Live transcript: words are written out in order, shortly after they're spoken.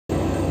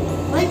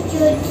1, 2,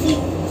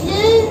 3, 2.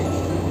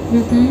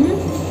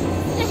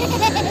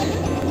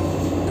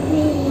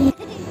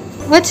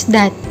 What's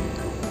that?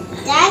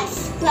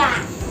 That's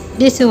plus.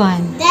 This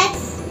one.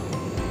 That's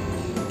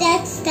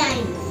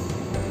times.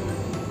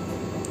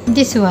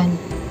 This one.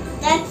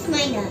 That's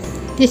minus.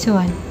 This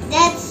one.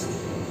 That's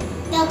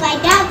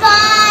divide.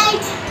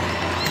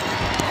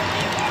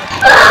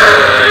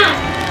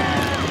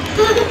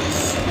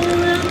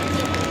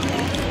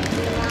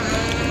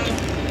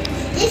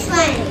 This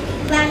one.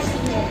 Plus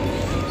here.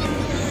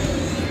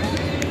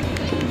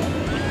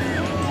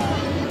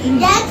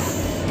 That's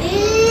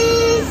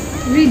is.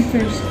 Read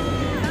first.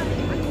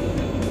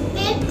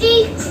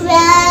 50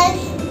 plus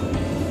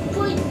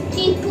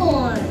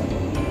 44.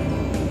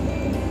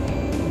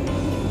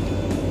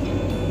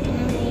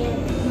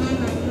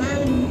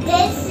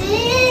 This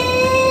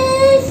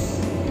is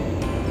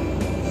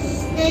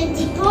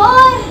 94.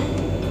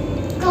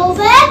 Go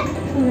back.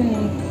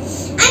 Correct.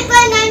 I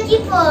got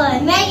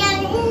 94.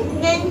 Mayon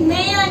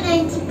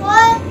 94.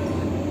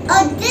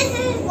 Oh, this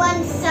is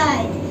one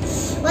side.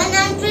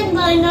 100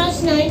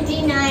 minus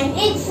 99.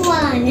 It's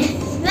 1.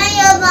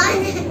 Mayon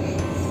 1.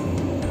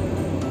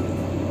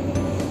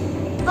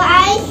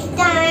 5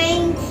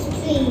 times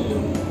 3.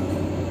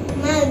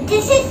 Now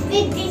this is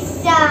 50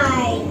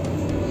 side.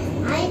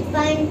 I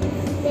find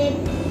 50.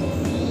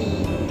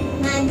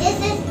 Now this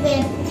is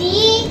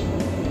 50.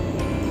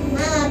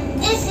 Now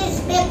this is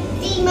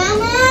 50,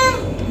 Mama.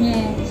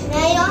 Yes.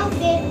 Now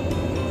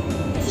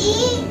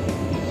 50.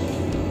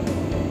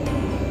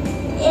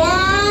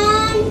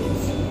 And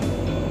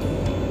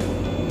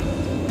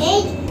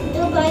 8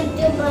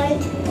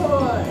 divide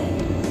 4.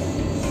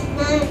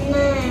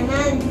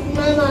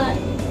 Mama.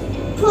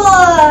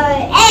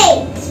 4,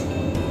 8.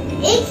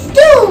 It's 2.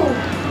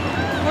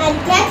 Now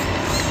that's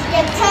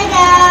the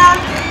ta-da.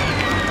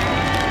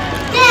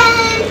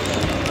 Then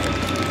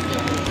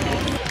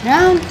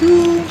Round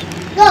 2.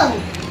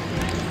 go.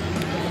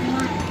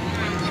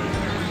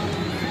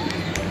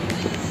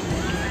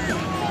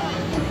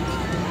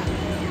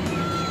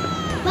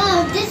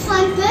 Wow, this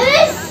one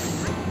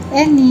first.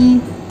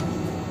 Any.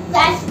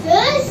 Class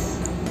first.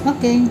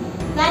 Okay.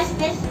 Class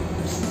first.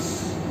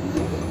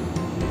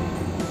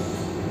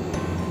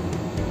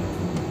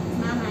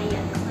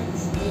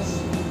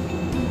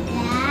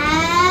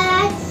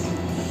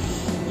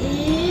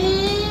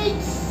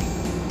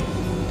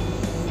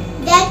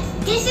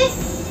 This is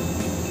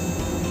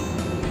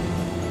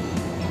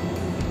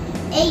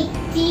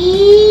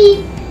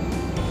 85.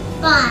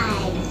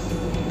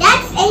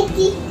 That's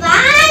 85.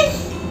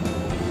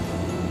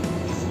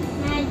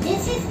 Now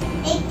this is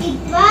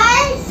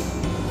 85.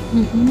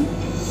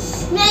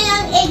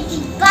 Now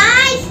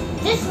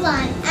 85. This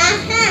one.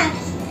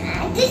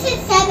 This is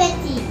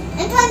 70.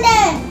 And one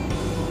there.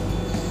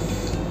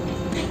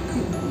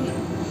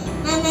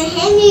 Mama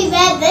Henry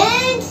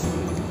Robbins.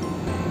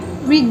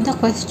 Read the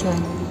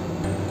question.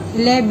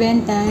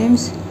 11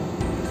 times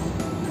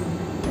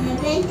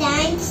 11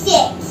 times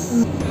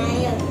 6.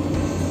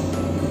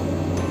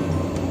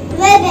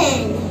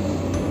 11.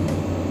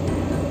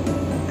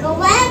 Go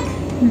back.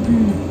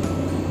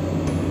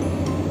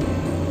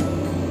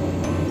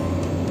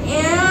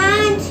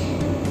 And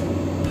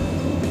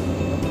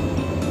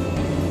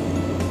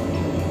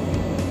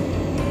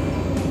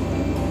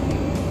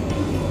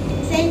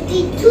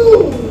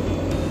 22.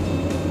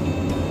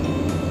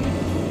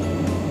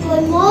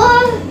 4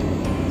 more.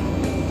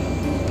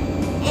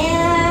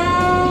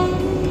 And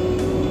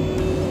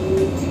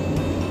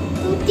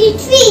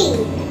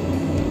 53.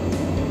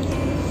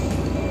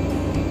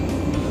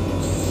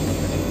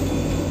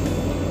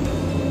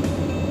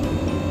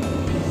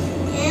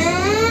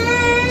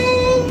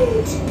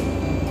 And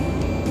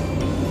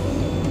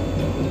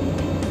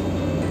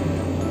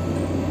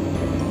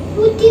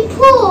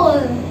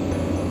 44.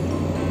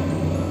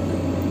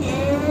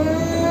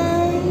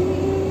 And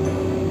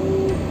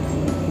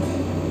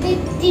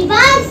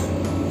 55.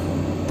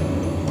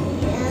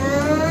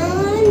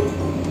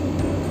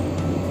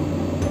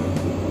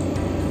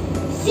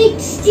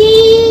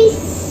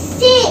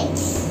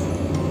 66.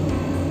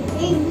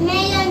 We've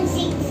made on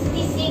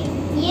 66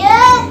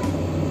 here.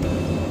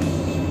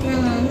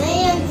 Mama,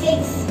 made on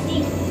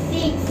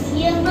 66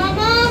 here,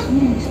 Mama.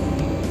 Yes.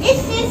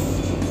 This is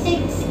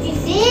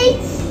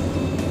 66.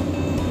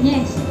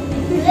 Yes.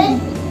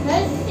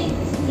 That's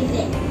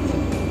 66.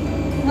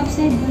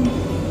 Upside down.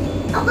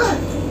 Above.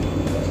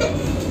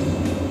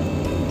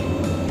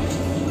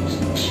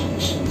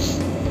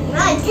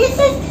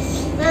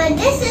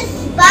 This is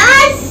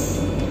bus.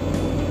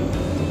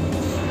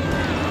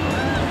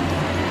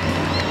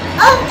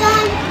 Oh,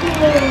 done.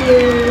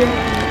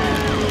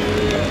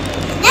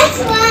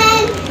 Next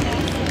one.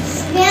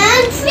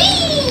 Round 3.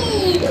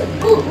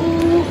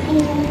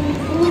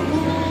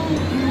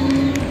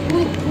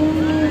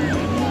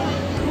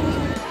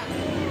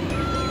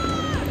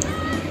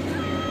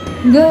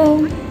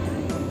 Go.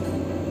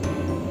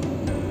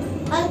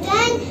 All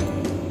done.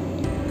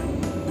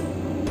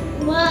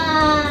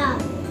 Wow.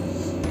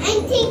 I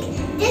think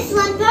this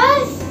one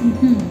first.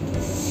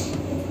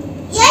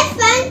 Yes,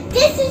 but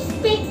this is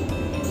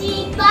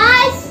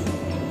 55.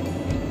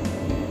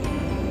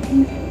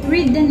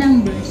 Read the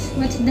numbers.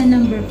 What's the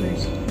number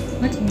first?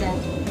 What's that?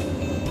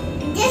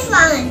 This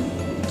one.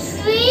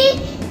 3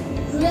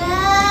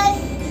 plus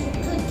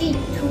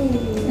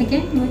 22.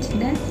 Again, what's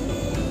that?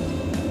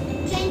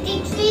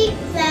 23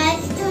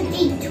 plus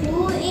 22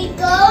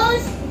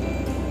 equals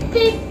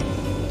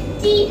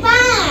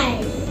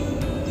 55.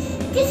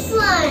 This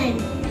one.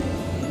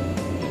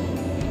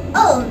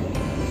 Oh,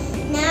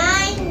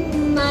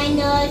 9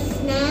 minus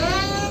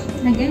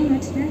 9. Again,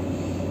 what's that?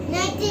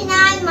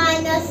 99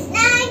 minus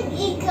 9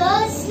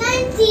 equals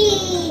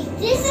 90.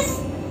 This is,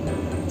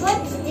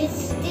 what's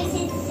this? This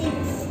is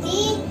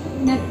 60.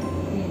 Not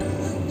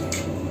this.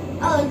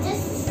 Oh,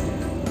 this.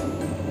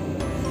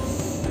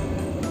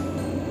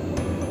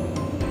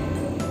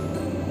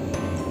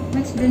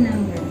 What's the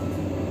number?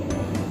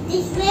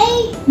 This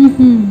way.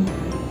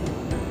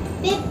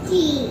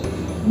 50.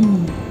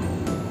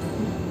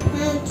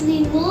 Now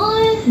 3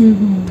 more.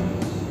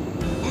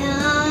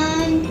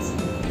 And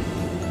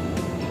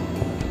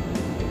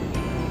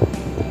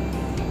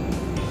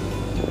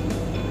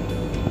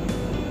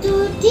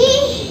 30.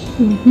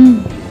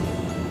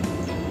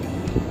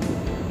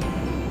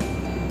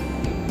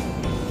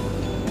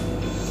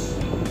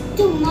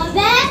 Two more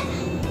back.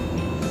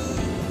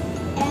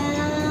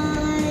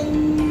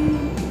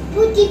 And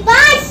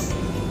 45.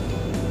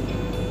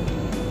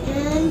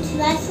 And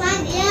last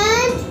one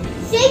and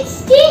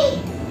 60.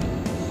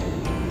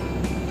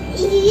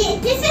 Yeah,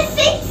 this is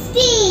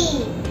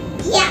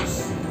 60. Yes.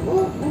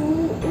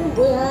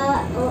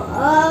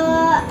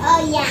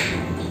 Yeah.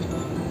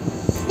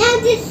 Now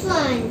this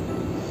one.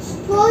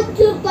 4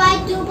 2 by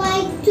 2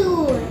 by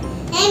 2.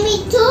 Any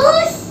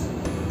twos?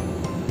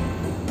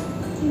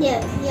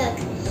 Look.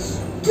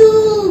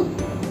 2,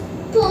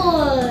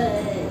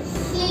 4,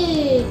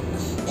 6,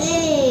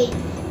 8,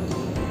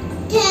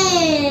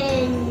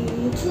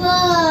 10,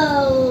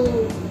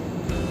 12.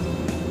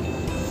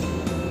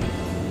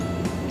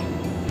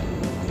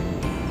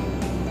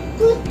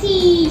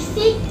 40,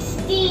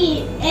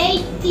 60,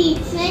 80,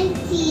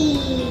 20.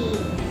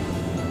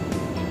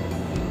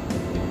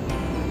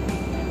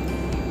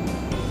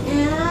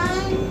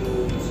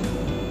 And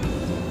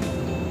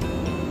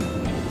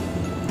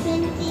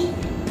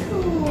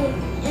 22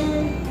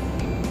 and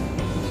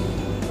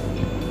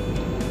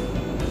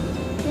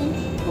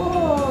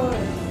 24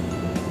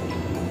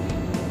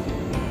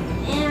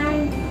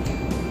 and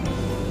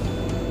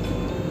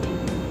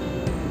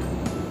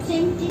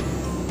 26.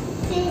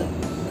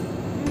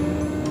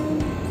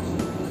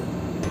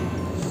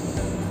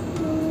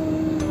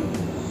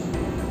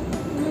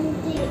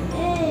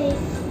 28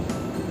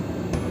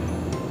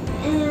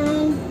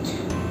 and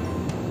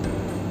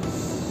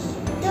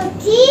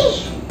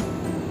 30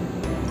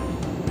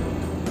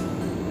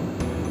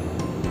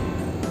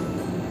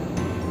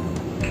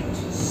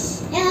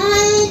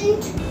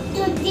 and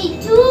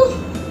 32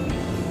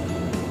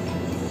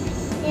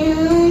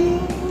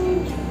 and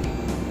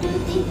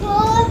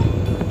 34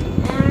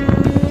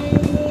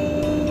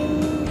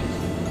 and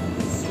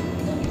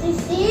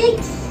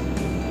 36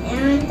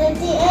 and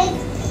 38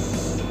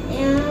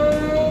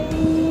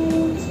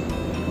 and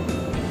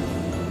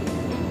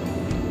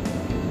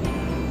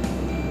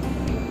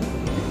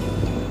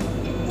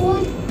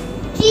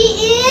 40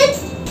 is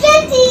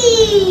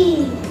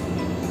 20.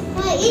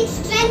 Why it's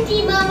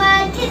 20, Mama?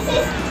 This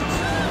is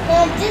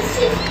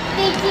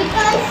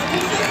 55.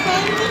 This is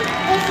 90.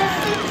 This is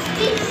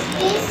 60.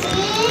 This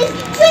is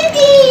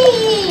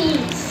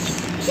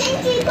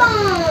 20. 20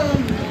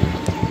 bomb.